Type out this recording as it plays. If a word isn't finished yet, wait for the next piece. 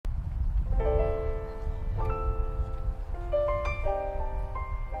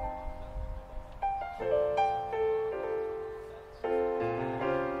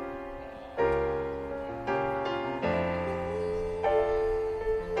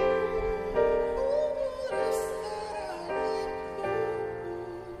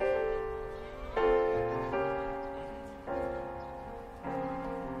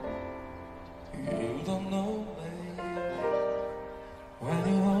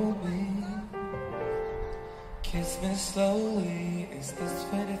me slowly, it's this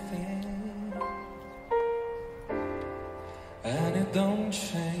pretty thing, and it don't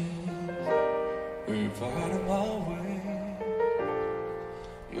change. If out of my way,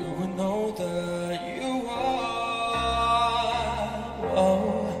 you would know that you are.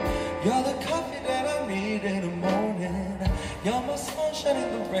 Oh, you're the coffee that I need in the morning. You're my sunshine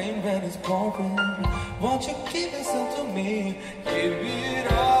in the rain when it's pouring. Won't you give it some to me? Give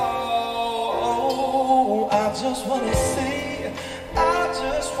it all. I just wanna see, I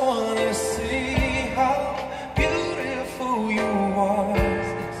just wanna see how beautiful you are.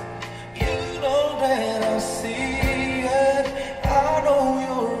 You know that I see it, I know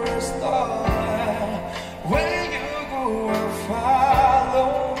you're a star. Where you go I'll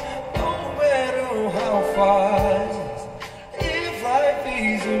follow, no matter how far. If life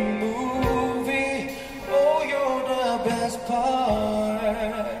is a movie, oh, you're the best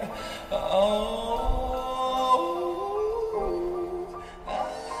part. Oh,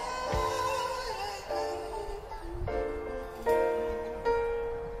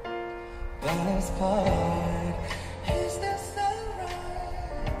 best part is the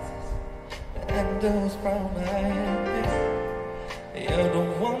sunrise and those brown eyes. You're the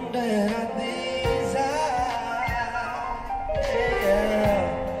one that I desire. Yeah.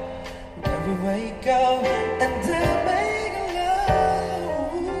 When we wake up and then make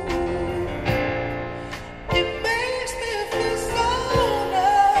love, it makes me feel so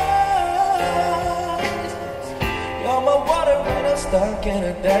nice. You're my water when I'm stuck in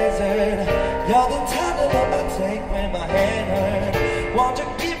a desert. You're the time that I take when my hand hurts. Won't you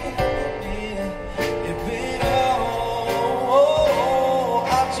give it to me? Give it all. I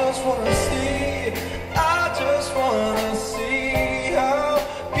just wanna see, I just wanna see how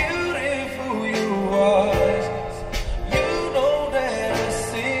beautiful you are. You know that I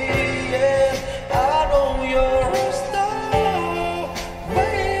see it, I know you're a star.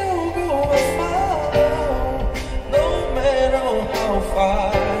 Where you go I follow, no matter how far.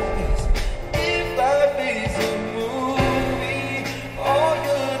 If life is a movie, oh,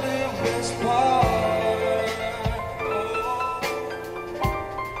 you're the best part.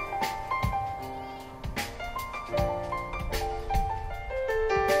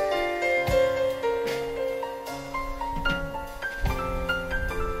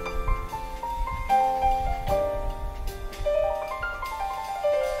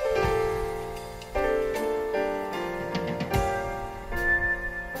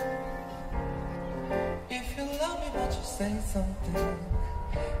 If you love me, won't you say something?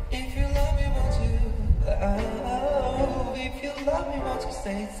 If you love me, won't you? Oh, if you love me, won't you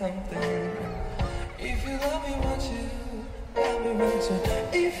say something? If you love me, won't you? Love me, won't you?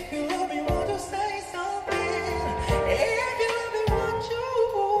 If you love me, won't you say something? If you love me, won't you?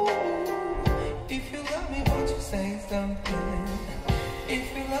 If you love me, won't you say something? If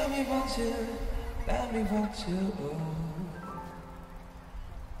you love me, won't you? Love me, won't you?